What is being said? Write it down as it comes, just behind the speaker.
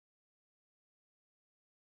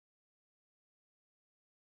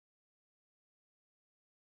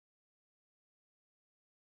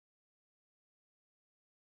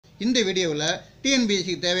இந்த வீடியோவில்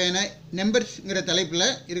டிஎன்பிஎஸ்சி தேவையான நம்பர்ஸ்ங்கிற தலைப்பில்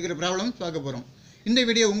இருக்கிற ப்ராப்ளம்ஸ் பார்க்க போகிறோம். இந்த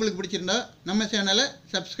வீடியோ உங்களுக்கு பிடிச்சிருந்தா நம்ம சேனலை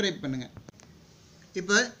சப்ஸ்கிரைப் பண்ணுங்கள்.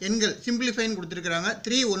 இப்போ எண்கள் சிம்பிளிஃபைன்னு கொடுத்துருக்குறாங்க.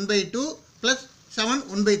 3 1/2 ப்ளஸ் 7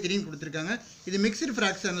 1/3 கொடுத்துருக்காங்க. இது மிக்சடு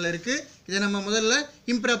ஃப்ராக்ஷனில் இருக்குது. இதை நம்ம முதல்ல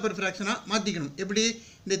இம்ப்ராப்பர் ஃப்ராக்ஷனாக மாற்றிக்கணும். எப்படி?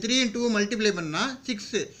 இந்த 3 and 2 மல்டிப்ளை பண்ணால்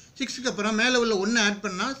 6க்கு அப்புறம் மேலே உள்ள 1 ஆட்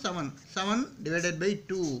பண்ணால் 7 டிவைடட் பை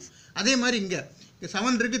 2. அதே மாதிரி இங்கே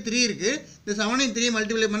 7 இருக்குது, 3 இருக்குது. இந்த 7ஐயும் 3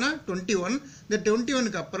 மல்டிப்ளை பண்ணால் 21. இந்த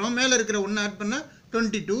 21க்கு அப்புறம் மேலே இருக்கிற 1 ஆட் பண்ணால்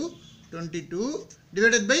 22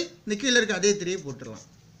 டிவைடட் பை இந்த கீழே இருக்க அதே 3 போட்டுடலாம்.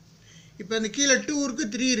 இப்போ இந்த கீழே 2க்கு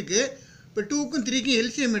 3 இருக்குது. இப்போ 2க்கும் 3க்கும்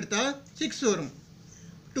எல்சிஎம் எடுத்தால் 6 வரும்.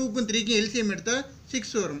 2க்கும் 3க்கும் எல்சிஎம் எடுத்தால்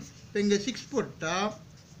 6 வரும். இப்போ இங்கே 6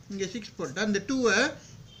 போட்டால் இந்த 2ஐ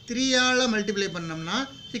 3ஆல் மல்டிப்ளை பண்ணோம்னா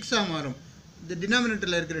 6ஆக மாறும். இந்த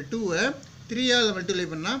டினாமினேட்டரில் இருக்கிற 2ஐ 3ஆல் மல்டிப்ளை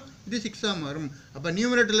பண்ணால் இது 6ஆக மாறும். அப்போ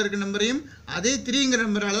நியூமரேட்டரில் இருக்கிற நம்பரையும் அதே 3ங்கிற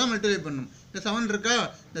நம்பரால் தான் மல்டிப்ளை பண்ணணும். இந்த 7 இருக்கா,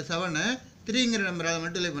 இந்த 7ஐ 3ங்கிற நம்பரால்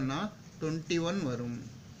மல்டிப்ளை பண்ணால் 21 வரும்.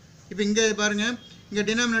 இப்போ இங்கே பாருங்கள், இங்கே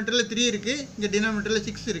டினாமினேட்டரில் 3 இருக்குது, இங்கே டினாமினேட்டரில்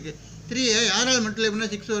 6 இருக்குது. 3ஐ யாரால் மல்டிப்ளை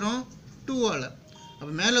பண்ணால் 6 வரும்? 2ஆல்.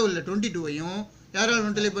 அப்போ மேலே உள்ள 22ஐயும் யாரால்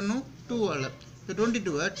மல்டிப்ளை பண்ணணும்? 2ஆல். இப்போ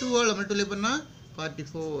 22ஐ 2ஆல் மல்டிப்ளை பண்ணால்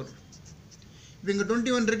 44. இப்போ இங்கே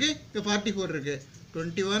 21 இருக்குது, இங்கே 44 இருக்குது.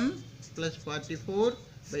 21 + 44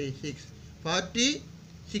 / 6 40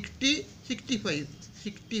 60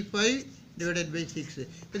 65 டிவைடட் பை 6.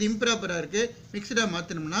 இது இம்ப்ராப்பராக இருக்குது. மிக்சடாக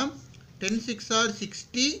மாற்றணும்னா 10 6 are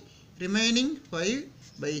 60 ரிமைனிங்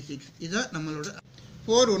 5/6. இதுதான் நம்மளோட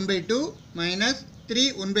 4 1/2 மைனஸ் 3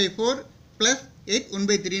 1/4 ப்ளஸ் 8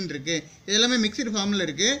 1/3 இருக்குது. இது எல்லாமே மிக்சடு ஃபார்மில்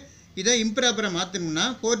இருக்குது. இதை இம்ப்ராப்பராக மாற்றணும்னா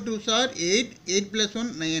 4 2s are 8 8 + 1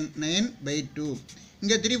 9/2.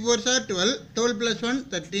 இங்கே 3 4s are 12 12 + 1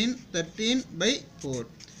 13/4.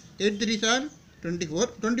 8 3s are 24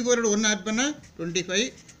 24 1 add பண்ணால்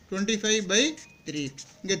 25/3.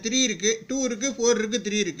 இங்கே 3 இருக்குது, 2 இருக்குது, 4 இருக்குது,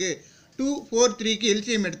 3 இருக்குது. 2 4 3க்கு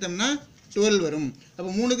எல்சிஎம் எடுத்தோம்னா 12 வரும். அப்போ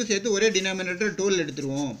 3க்கு சேர்த்து ஒரே டினாமினேட்டர் 12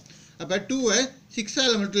 எடுத்துருவோம். அப்போ 2ஐ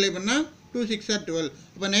 6ஆல் மல்டிப்ளை பண்ணால் 2 6 are 12.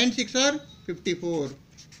 அப்போ 9 6 are 54.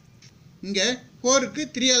 இங்கே 4க்கு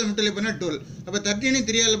 3ஆல் மல்டிப்ளை பண்ணால் 12. அப்போ 13ஐயும்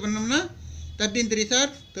 3ஆல் பண்ணோம்னா 13 3s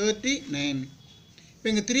are 39. இப்போ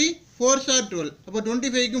இங்கே 3 4s are 12. அப்போ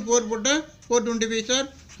 25க்கும் 4 போட்டால் 4 25s are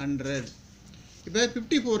 100. இப்போ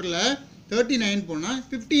 54ல் 39 போனால்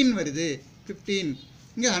 15 வருது. 15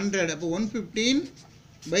 இங்கே 100. அப்போ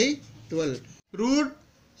 115/12.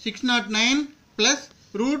 √609 ப்ளஸ்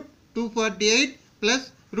 √248 ப்ளஸ்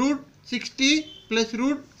 √60 ப்ளஸ்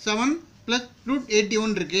 √7 ப்ளஸ்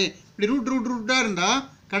 √81 இருக்குது. இப்படி ரூட்டாக இருந்தால்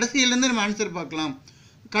கடைசியிலேருந்து நம்ம ஆன்சர் பார்க்கலாம்.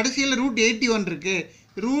 கடைசியில் √81 இருக்குது.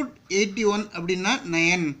 √81 அப்படின்னா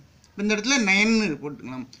 9. இந்த இடத்துல 9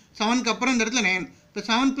 போட்டுக்கலாம். 7க்கு அப்புறம் இந்த இடத்துல 9. இப்போ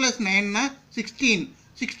 7 + 9னா 16.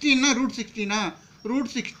 16னா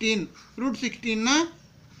 √16. √16னா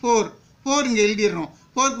 4 இங்கே எழுதிடுறோம்.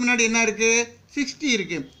 4க்கு முன்னாடி என்ன இருக்குது? 60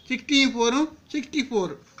 இருக்குது. 60யும் 4ம்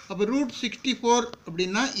 64. அப்போ √64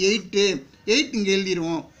 அப்படின்னா 8 இங்கே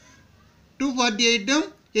எழுதிடுவோம். 248ம்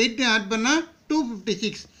 8ம் ஆட் பண்ணால்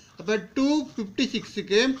 256. அப்போ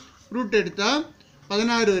 256க்கு ரூட் எடுத்தால்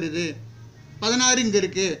 16 வருது. 16 இங்கே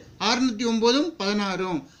இருக்குது. 609ம்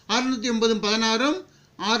 16ம் 609ம்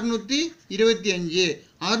 16ம் 625.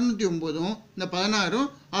 609ம் இந்த 16ம்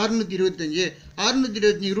 625.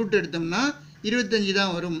 625 ரூட் எடுத்தோம்னா 25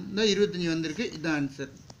 தான் வரும். இந்த 25 வந்திருக்கு. இதுதான்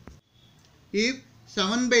answer. If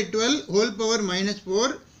 7/12 whole power -4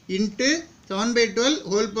 into 7/12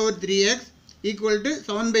 whole power 3x equal to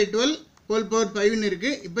 7/12 whole power 5ன்னு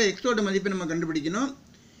இருக்குது. இப்போ எக்ஸோட மதிப்பை நம்ம கண்டுபிடிக்கணும்.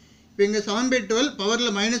 இப்போ இங்கே 7/12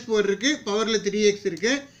 பவரில் -4 இருக்குது, பவரில் 3x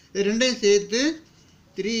இருக்குது. இது ரெண்டையும் சேர்த்து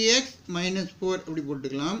 3x - 4 அப்படி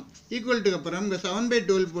போட்டுக்கலாம். ஈக்குவல்ட்டுக்கு அப்புறம் இங்கே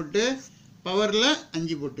 7/12 போட்டு பவரில்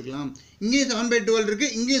 5 போட்டுக்கலாம். இங்கேயும் 7/12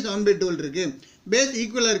 இருக்குது, இங்கேயும் 7/12 இருக்குது. பேஸ்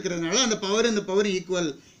ஈக்குவலாக இருக்கிறதுனால அந்த பவர்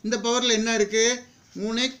ஈக்குவல். இந்த பவரில் என்ன இருக்குது?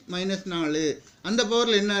 3x - 4. அந்த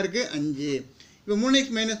பவரில் என்ன இருக்குது? 5. இப்போ 3x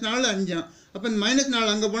 - 4 5. அப்போ இந்த -4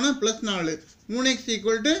 அங்கே போனால் +4. 3x =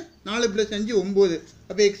 4 + 5 9.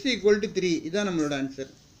 அப்போ x = 3. இதுதான் நம்மளோட ஆன்சர்.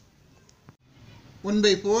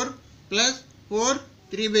 1/4 + 4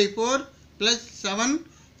 3/4 + 7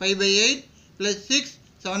 5/8 + 6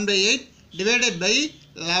 7/8 டிவைடட் பை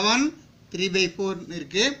 11 3/4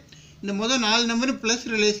 இருக்குது. இந்த முதல் 4 நம்பர் ப்ளஸ்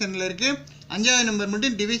ரிலேஷனில் இருக்குது. 5வது நம்பர்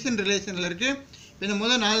மட்டும் டிவிஷன் ரிலேஷனில் இருக்குது. இப்போ இந்த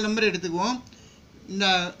முதல் 4 நம்பர் எடுத்துக்குவோம். இந்த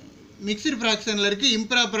மிக்சடு ஃப்ராக்ஷனில் இருக்குது.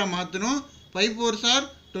 இம்ப்ராப்பராக மாற்றணும். 5 4s are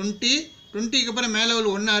 20. 20க்கு அப்புறம் மேலே உள்ள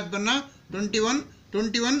 1 ஆட் பண்ணால்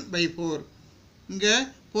 21/4. இங்கே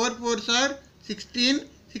 4 4s are 16.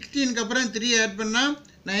 16க்கு அப்புறம் 3 ஆட் பண்ணால்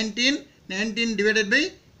 19 டிவைடட் பை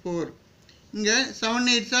 4. இங்கே 7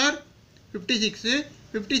 8s are 56,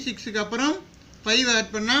 56க்கு அப்புறம் 5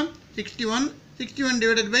 ஆட் பண்ணால் 61, 61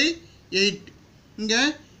 டிவைடட் பை 8. இங்கே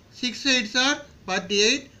 6 8s are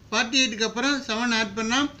 48, 48க்கு அப்புறம் 7 ஆட்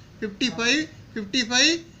பண்ணால் 55, 55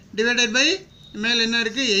 டிவைடட் பை மேலே என்ன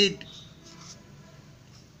இருக்குது 8.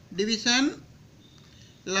 டிவிஷன்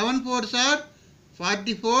 11 4s are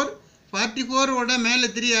 44, 44ஓட மேலே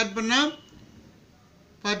 3 ஆட் பண்ணால்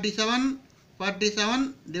 47, 47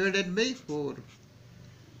 டிவைடட் பை 4.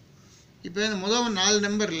 இப்போ இந்த முதல் 4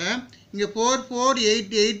 நம்பரில் இங்கே 4 4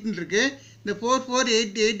 8 8ன்னு இருக்குது. இந்த 4 4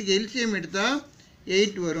 8 8க்கு எல்சிஎம் எடுத்தால்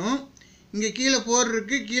 8 வரும். இங்கே கீழே 4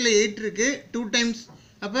 இருக்குது, கீழே 8 இருக்குது, 2 டைம்ஸ்.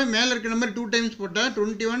 அப்போ மேலே இருக்க நம்பர் 2 டைம்ஸ் போட்டால்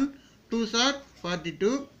 21 2s are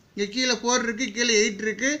 42. இங்கே கீழே 4 இருக்குது, கீழே 8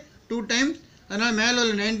 இருக்குது, 2 டைம்ஸ். அதனால் மேலே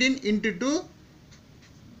உள்ள 19 இன்ட்டு 2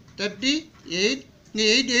 38. இங்கே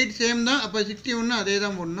 8 8 சேம் தான், அப்போ 61 அதே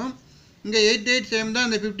தான் போடணும். இங்கே 8 8 சேம் தான்,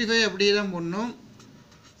 அந்த 55 அப்படியே தான் போடணும்.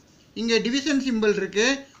 இங்கே டிவிஷன் சிம்பிள்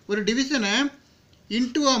இருக்குது. ஒரு டிவிஷனை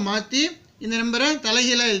இன்ட்டுவாக மாற்றி இந்த நம்பரை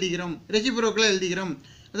தலைகீழாக எழுதிக்கிறோம், ரெசிப்ரோக்கலாக எழுதிக்கிறோம்.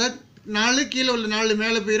 அதாவது 4 கீழே உள்ள 4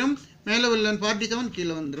 மேலே போயிடும், மேலே உள்ள 47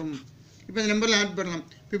 கீழே வந்துடும். இப்போ இந்த நம்பரில் ஆட் பண்ணலாம்.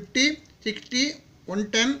 50 60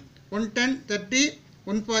 110 110 30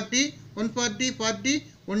 140 140 40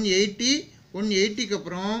 180 180க்கு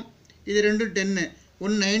அப்புறம் இது ரெண்டும் 10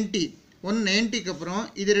 190 190க்கு அப்புறம்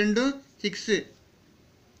இது ரெண்டும் 6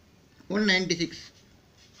 196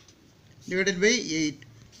 டிவைடட் பை 8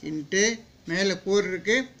 இன்ட்டு மேலே 4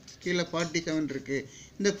 இருக்குது, கீழே 47 இருக்குது.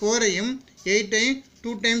 இந்த 4ஐயும் 8ஐயும்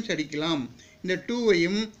 2 டைம்ஸ் அடிக்கலாம். இந்த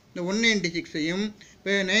 2ஐயும் இந்த 196ஐயும்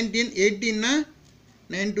இப்போ 19 18னா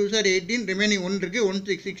 9 2s are 18, ரிமைனிங் 1 இருக்குது, 1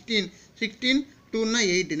 6 16 16 2னா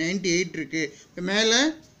 8 98 இருக்குது. இப்போ மேலே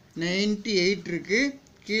 98 இருக்குது,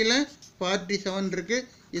 கீழே 47 இருக்குது.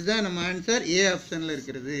 இதுதான் நம்ம ஆன்சர், ஏ ஆப்ஷனில்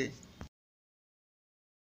இருக்கிறது.